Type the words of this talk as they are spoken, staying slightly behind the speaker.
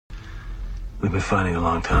We've been fighting a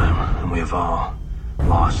long time, and we have all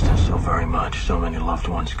lost so very much, so many loved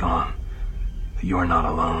ones gone. But you are not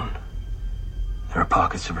alone. There are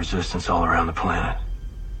pockets of resistance all around the planet.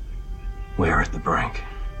 We are at the brink.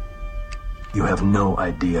 You have no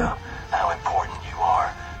idea how important you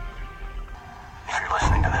are. If you're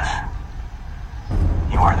listening to this,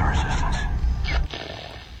 you are the resistance.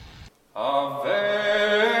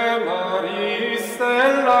 Ave Maria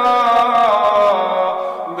Stella.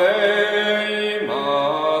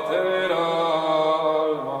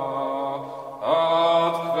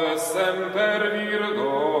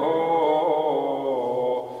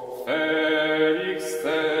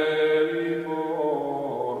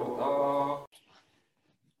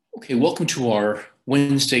 Okay, welcome to our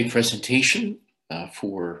Wednesday presentation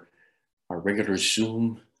for our regular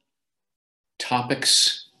Zoom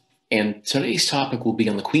topics. And today's topic will be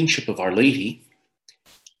on the Queenship of Our Lady,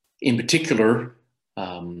 in particular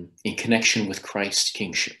in connection with Christ's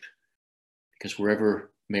kingship. Because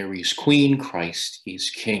wherever Mary is queen, Christ is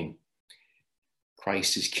king.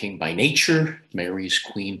 Christ is king by nature, Mary is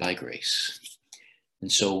queen by grace.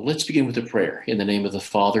 And so let's begin with a prayer. In the name of the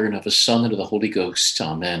Father, and of the Son, and of the Holy Ghost.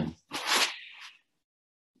 Amen.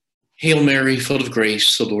 Hail Mary, full of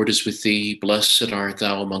grace, the Lord is with thee. Blessed art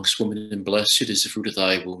thou amongst women, and blessed is the fruit of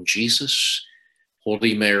thy womb, Jesus.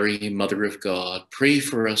 Holy Mary, Mother of God, pray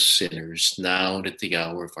for us sinners, now and at the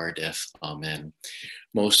hour of our death. Amen.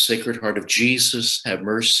 Most Sacred Heart of Jesus, have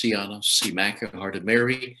mercy on us. Immaculate Heart of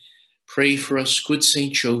Mary, pray for us. Good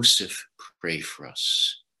Saint Joseph, pray for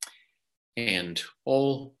us. And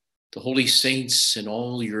all the holy saints and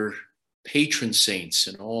all your patron saints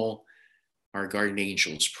and all our guardian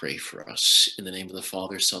angels, pray for us. In the name of the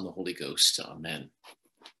Father, Son, and the Holy Ghost. Amen.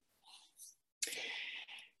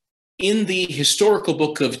 In the historical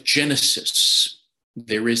book of Genesis,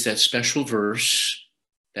 there is that special verse,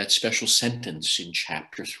 that special sentence in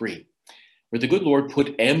chapter 3, where the good Lord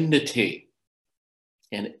put enmity,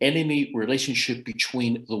 an enemy relationship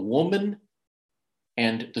between the woman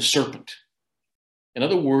and the serpent. In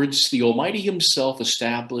other words, the Almighty himself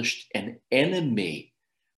established an enemy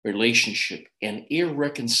relationship, an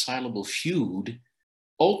irreconcilable feud,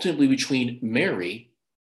 ultimately between Mary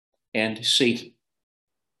and Satan.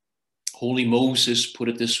 Holy Moses put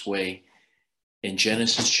it this way in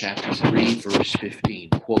Genesis chapter 3, verse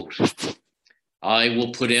 15, quote, I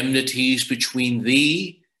will put enmities between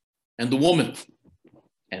thee and the woman,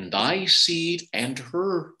 and thy seed and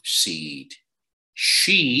her seed.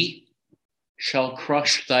 She shall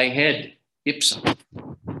crush thy head, ipsum,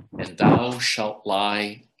 and thou shalt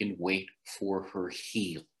lie in wait for her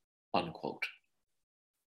heel, unquote.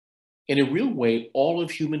 In a real way, all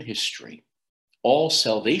of human history, all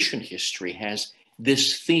salvation history has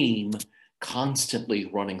this theme constantly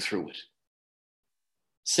running through it.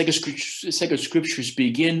 Sacred scriptures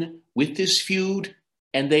begin with this feud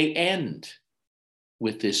and they end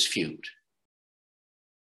with this feud.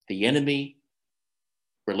 The enemy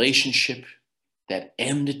relationship, that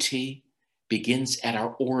enmity, begins at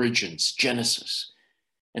our origins, Genesis,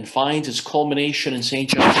 and finds its culmination in St.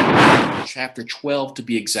 John chapter 12 to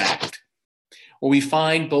be exact, where we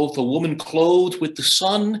find both a woman clothed with the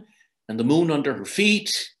sun and the moon under her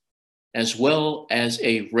feet, as well as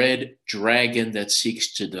a red dragon that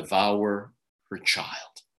seeks to devour her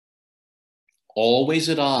child. Always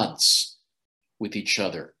at odds with each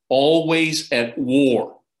other, always at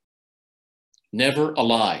war, never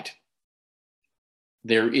allied.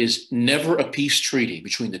 There is never a peace treaty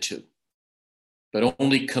between the two, but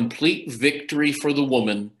only complete victory for the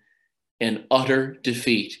woman and utter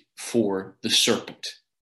defeat for the serpent.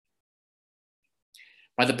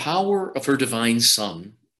 By the power of her divine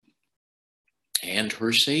Son and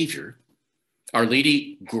her Savior, Our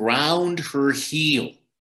Lady ground her heel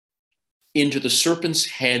into the serpent's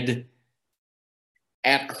head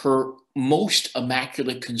at her most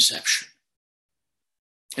immaculate conception.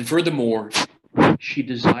 And furthermore, she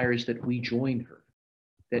desires that we join her,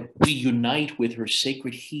 that we unite with her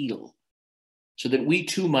sacred heel, so that we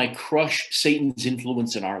too might crush Satan's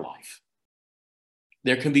influence in our life.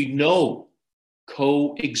 There can be no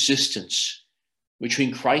coexistence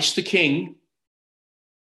between Christ the King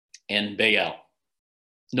and Baal.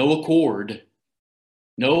 No accord,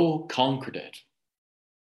 no concordat,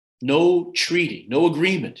 no treaty, no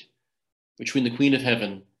agreement between the Queen of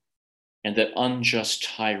Heaven and that unjust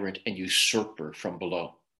tyrant and usurper from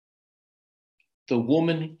below. The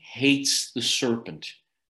woman hates the serpent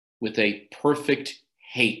with a perfect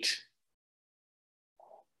hate.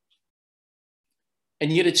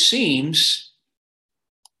 And yet it seems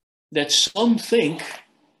that some think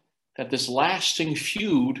that this lasting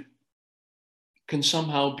feud can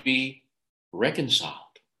somehow be reconciled.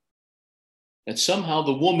 That somehow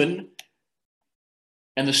the woman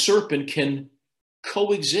and the serpent can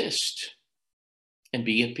coexist and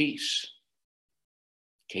be at peace.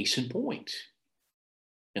 Case in point,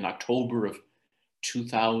 in October of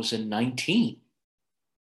 2019,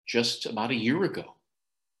 just about a year ago,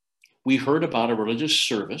 we heard about a religious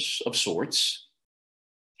service of sorts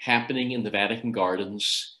happening in the Vatican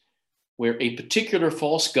Gardens where a particular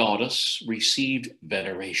false goddess received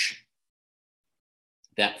veneration.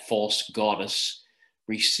 That false goddess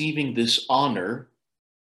receiving this honor,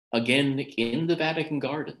 again in the Vatican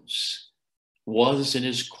Gardens, was and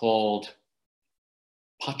is called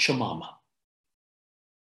Pachamama.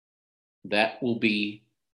 That will be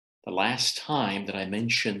the last time that I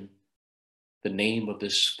mention the name of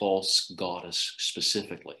this false goddess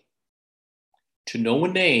specifically. To know a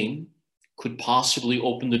name could possibly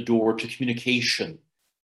open the door to communication,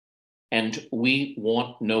 and we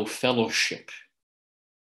want no fellowship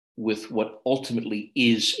with what ultimately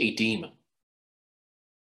is a demon.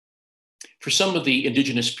 For some of the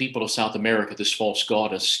indigenous people of South America, this false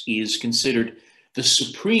goddess is considered the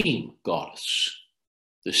supreme goddess,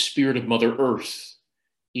 the spirit of Mother Earth,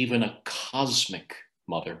 even a cosmic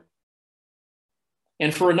mother.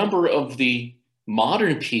 And for a number of the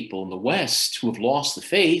modern people in the West who have lost the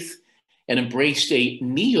faith and embraced a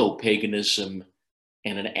neo-paganism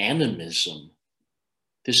and an animism,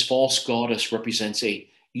 this false goddess represents a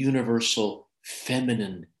universal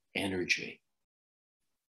feminine energy.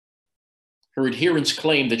 Her adherents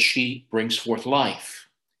claim that she brings forth life,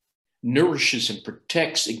 nourishes and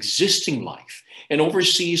protects existing life, and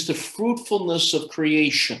oversees the fruitfulness of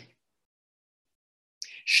creation.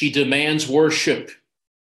 She demands worship,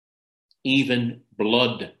 even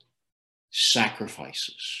blood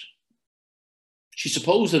sacrifices. She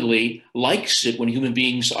supposedly likes it when human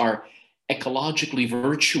beings are ecologically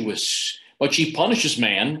virtuous, but she punishes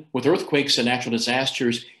man with earthquakes and natural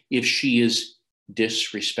disasters if she is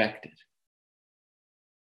disrespected.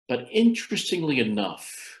 But interestingly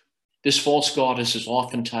enough, this false goddess is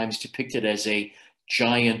oftentimes depicted as a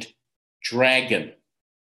giant dragon.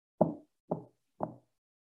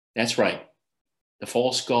 That's right. The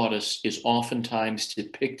false goddess is oftentimes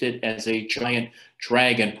depicted as a giant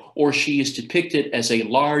dragon, or she is depicted as a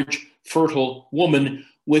large, fertile woman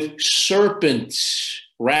with serpents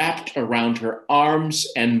wrapped around her arms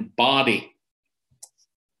and body.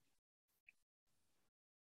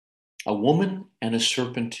 A woman and a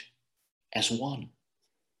serpent as one,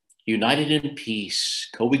 united in peace,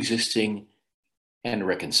 coexisting and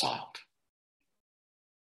reconciled.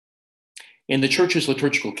 In the Church's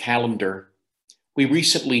liturgical calendar, we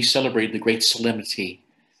recently celebrated the great solemnity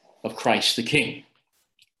of Christ the King.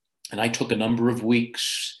 And I took a number of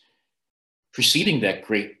weeks preceding that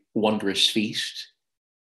great wondrous feast,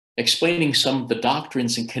 explaining some of the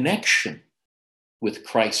doctrines in connection with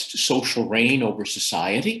Christ's social reign over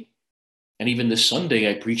society. And even this Sunday,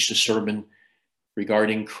 I preached a sermon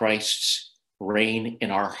regarding Christ's reign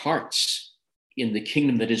in our hearts, in the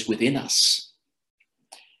kingdom that is within us.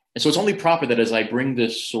 And so it's only proper that as I bring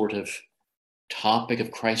this sort of topic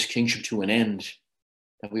of Christ's kingship to an end,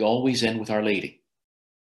 that we always end with Our Lady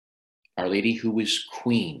who is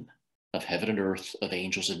Queen of heaven and earth, of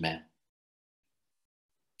angels and men.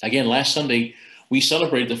 Again, last Sunday, we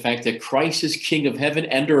celebrated the fact that Christ is King of heaven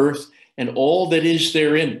and earth and all that is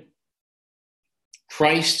therein.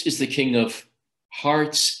 Christ is the King of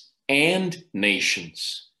hearts and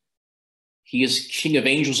nations. He is King of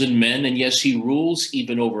angels and men, and yes, he rules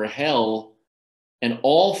even over hell. And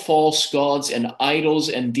all false gods and idols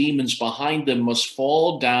and demons behind them must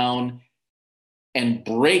fall down and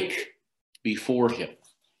break before him.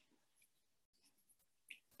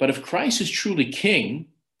 But if Christ is truly king,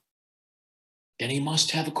 then he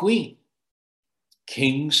must have a queen.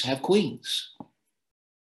 Kings have queens.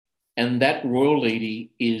 And that royal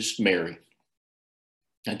lady is Mary.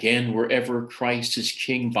 Again, wherever Christ is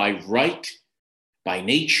king by right, by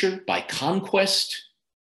nature, by conquest,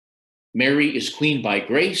 Mary is queen by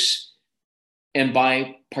grace and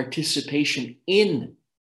by participation in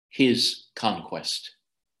his conquest.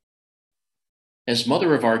 As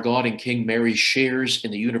mother of our God and King, Mary shares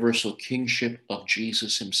in the universal kingship of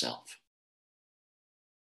Jesus himself.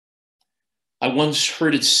 I once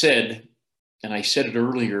heard it said, and I said it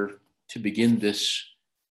earlier to begin this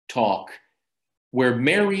talk, where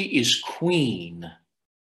Mary is queen,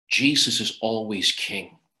 Jesus is always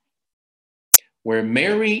king. Where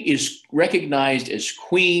Mary is recognized as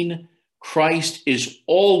queen, Christ is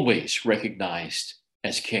always recognized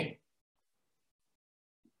as king.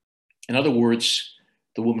 In other words,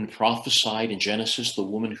 The woman prophesied in Genesis, the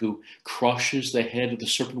woman who crushes the head of the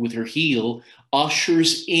serpent with her heel,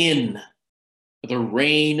 ushers in the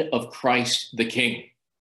reign of Christ the King.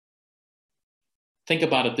 Think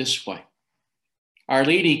about it this way. Our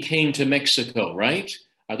Lady came to Mexico, right?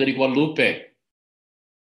 Our Lady Guadalupe.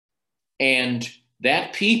 And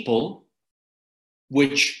that people,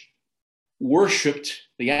 which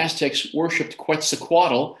the Aztecs worshipped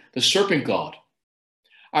Quetzalcoatl, the serpent god.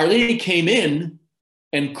 Our Lady came in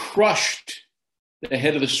and crushed the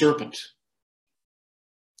head of the serpent.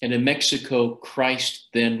 And in Mexico, Christ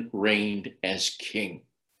then reigned as king.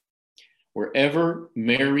 Wherever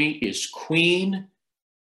Mary is queen,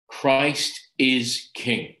 Christ is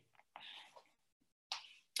king.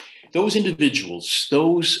 Those individuals,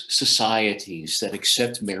 those societies that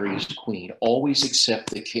accept Mary as queen, always accept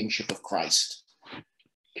the kingship of Christ.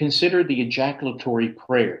 Consider the ejaculatory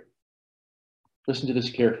prayer. Listen to this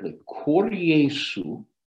carefully. Cur Jesu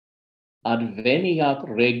adveniat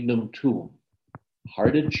regnum tuum.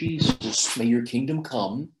 Heart of Jesus, may your kingdom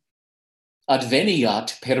come.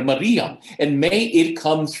 Adveniat per Mariam, and may it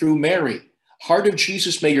come through Mary. Heart of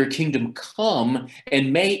Jesus, may your kingdom come,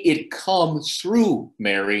 and may it come through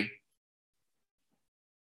Mary.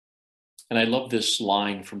 And I love this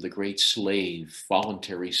line from the great slave,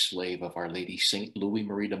 voluntary slave of Our Lady, St. Louis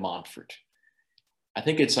Marie de Montfort. I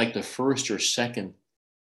think it's like the first or second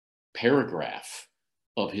paragraph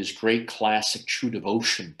of his great classic True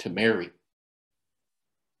Devotion to Mary.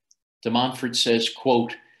 De Montfort says,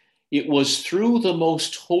 quote, "It was through the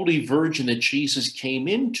most holy Virgin that Jesus came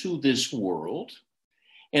into this world,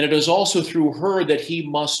 and it is also through her that he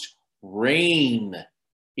must reign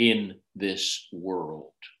in this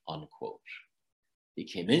world," unquote. He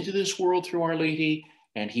came into this world through Our Lady,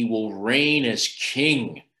 and he will reign as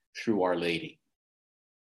king through Our Lady.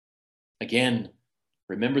 Again,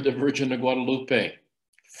 remember the Virgin of Guadalupe.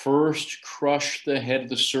 First crushed the head of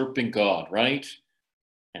the serpent god, right?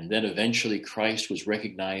 And then eventually Christ was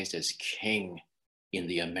recognized as king in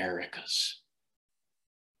the Americas.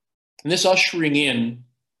 And this ushering in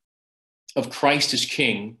of Christ as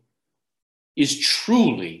king is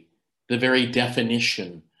truly the very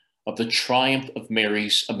definition of the triumph of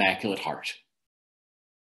Mary's Immaculate Heart.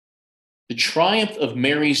 The triumph of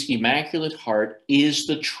Mary's Immaculate Heart is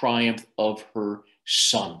the triumph of her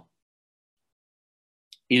Son.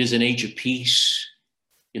 It is an age of peace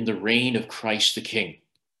in the reign of Christ the King.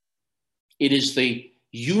 It is the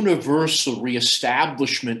universal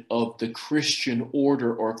reestablishment of the Christian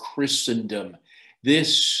order or Christendom.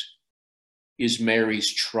 This is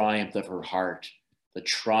Mary's triumph of her heart, the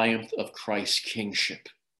triumph of Christ's kingship.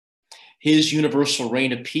 His universal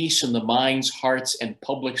reign of peace in the minds, hearts, and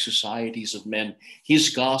public societies of men. His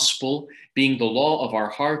gospel being the law of our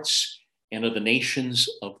hearts and of the nations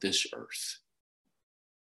of this earth.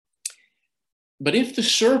 But if the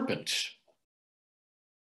serpent,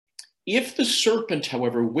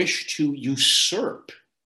 however, wished to usurp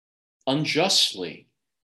unjustly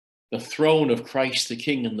the throne of Christ the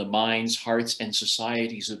King in the minds, hearts, and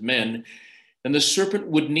societies of men, then the serpent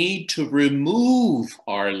would need to remove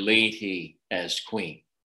Our Lady as queen.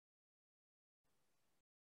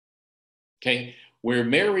 Okay, where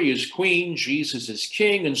Mary is queen, Jesus is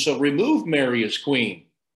king, and so remove Mary as queen.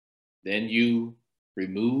 Then you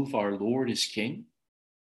remove our Lord as king.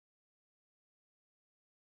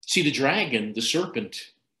 See, the dragon, the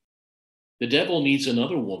serpent, the devil needs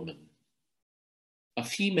another woman, a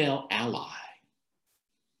female ally,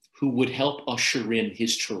 who would help usher in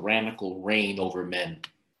his tyrannical reign over men.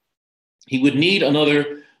 He would need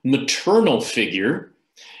another maternal figure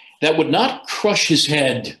that would not crush his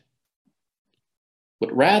head,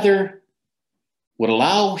 but rather would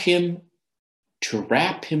allow him to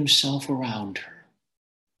wrap himself around her.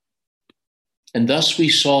 And thus we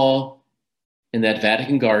saw in that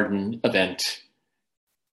Vatican Garden event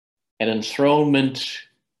an enthronement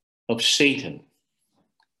of Satan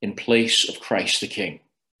in place of Christ the King.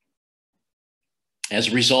 As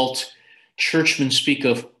a result, churchmen speak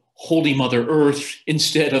of Holy Mother Earth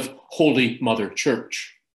instead of Holy Mother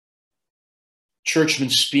Church. Churchmen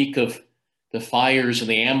speak of the fires in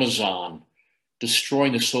the Amazon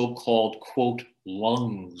destroying the so-called, quote,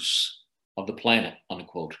 lungs of the planet,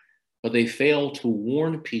 unquote, but they fail to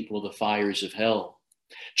warn people of the fires of hell.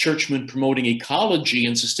 Churchmen promoting ecology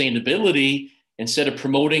and sustainability instead of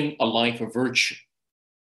promoting a life of virtue.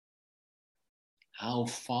 How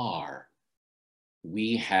far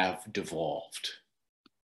we have devolved.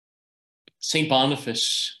 St.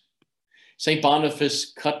 Boniface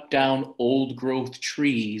cut down old growth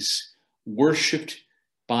trees worshipped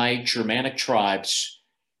by Germanic tribes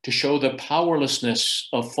to show the powerlessness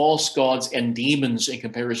of false gods and demons in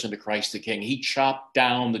comparison to Christ the King. He chopped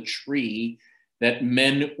down the tree that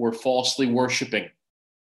men were falsely worshiping.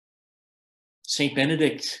 Saint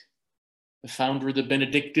Benedict, the founder of the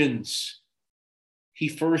Benedictines, he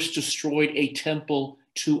first destroyed a temple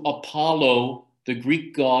to Apollo, the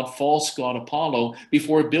Greek god, false god Apollo,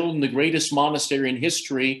 before building the greatest monastery in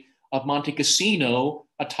history of Monte Cassino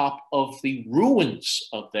atop of the ruins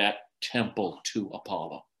of that temple to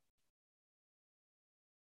Apollo.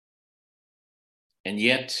 And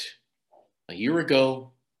yet, a year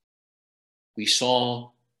ago, we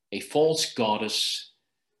saw a false goddess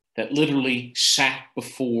that literally sat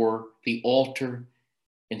before the altar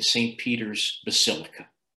in St. Peter's Basilica.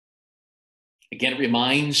 Again, it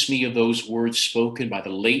reminds me of those words spoken by the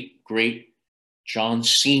late, great John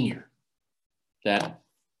Senior, that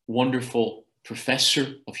wonderful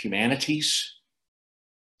professor of humanities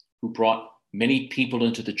who brought many people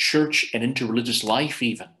into the church and into religious life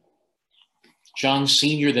even. John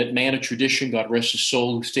Senior, that man of tradition, God rest his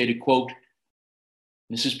soul, who stated, quote,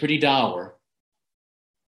 this is pretty dour.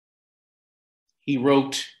 He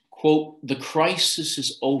wrote, quote, the crisis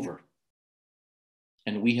is over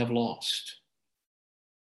and we have lost.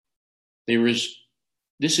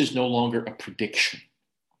 This is no longer a prediction.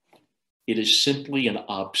 It is simply an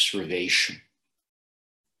observation.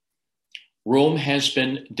 Rome has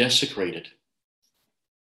been desecrated.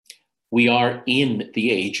 We are in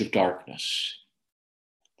the age of darkness.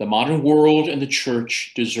 The modern world and the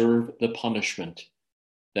church deserve the punishment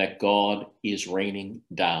that God is raining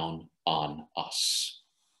down on us.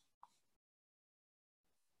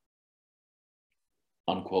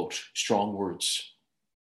 Unquote. Strong words.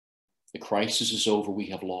 The crisis is over. We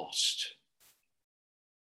have lost.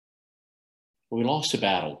 We lost a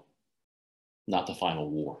battle, not the final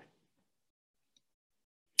war.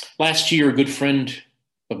 Last year, a good friend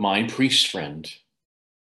of mine, priest friend,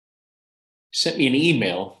 sent me an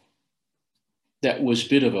email that was a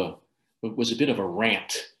bit of a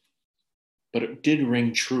rant, but it did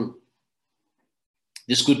ring true.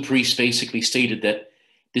 This good priest basically stated that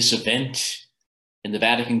this event in the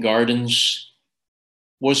Vatican Gardens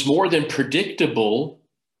was more than predictable,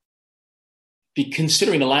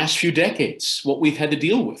 considering the last few decades, what we've had to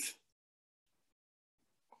deal with.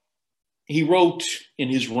 He wrote in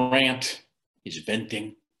his rant, his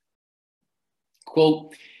venting,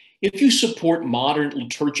 quote, if you support modern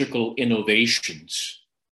liturgical innovations,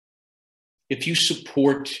 if you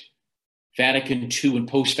support Vatican II and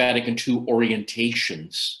post-Vatican II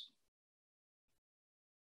orientations,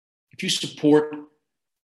 if you support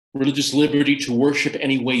religious liberty to worship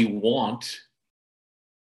any way you want,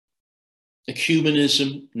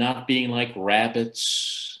 ecumenism, not being like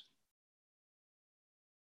rabbits,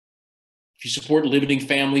 if you support limiting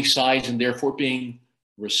family size and therefore being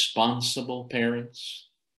responsible parents,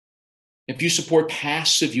 if you support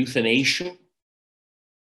passive euthanasia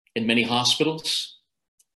in many hospitals,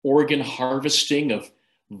 organ harvesting of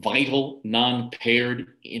vital non-paired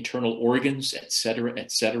internal organs,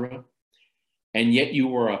 etc., and yet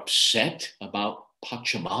you are upset about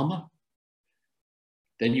Pachamama,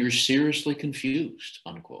 then you're seriously confused,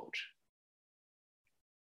 unquote.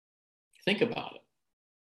 Think about it.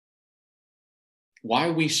 Why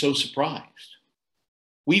are we so surprised?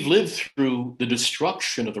 We've lived through the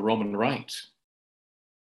destruction of the Roman Rite.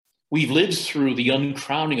 We've lived through the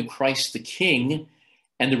uncrowning of Christ the King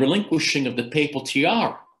and the relinquishing of the papal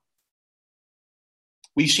tiara.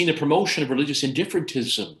 We've seen the promotion of religious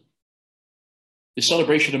indifferentism, the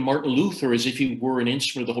celebration of Martin Luther as if he were an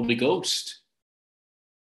instrument of the Holy Ghost,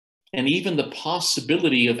 and even the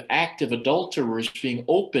possibility of active adulterers being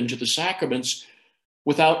open to the sacraments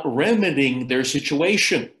without remedying their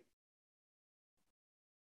situation.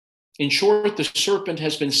 In short, the serpent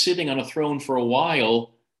has been sitting on a throne for a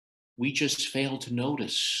while. We just failed to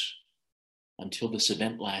notice until this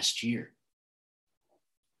event last year.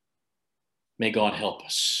 May God help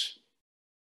us.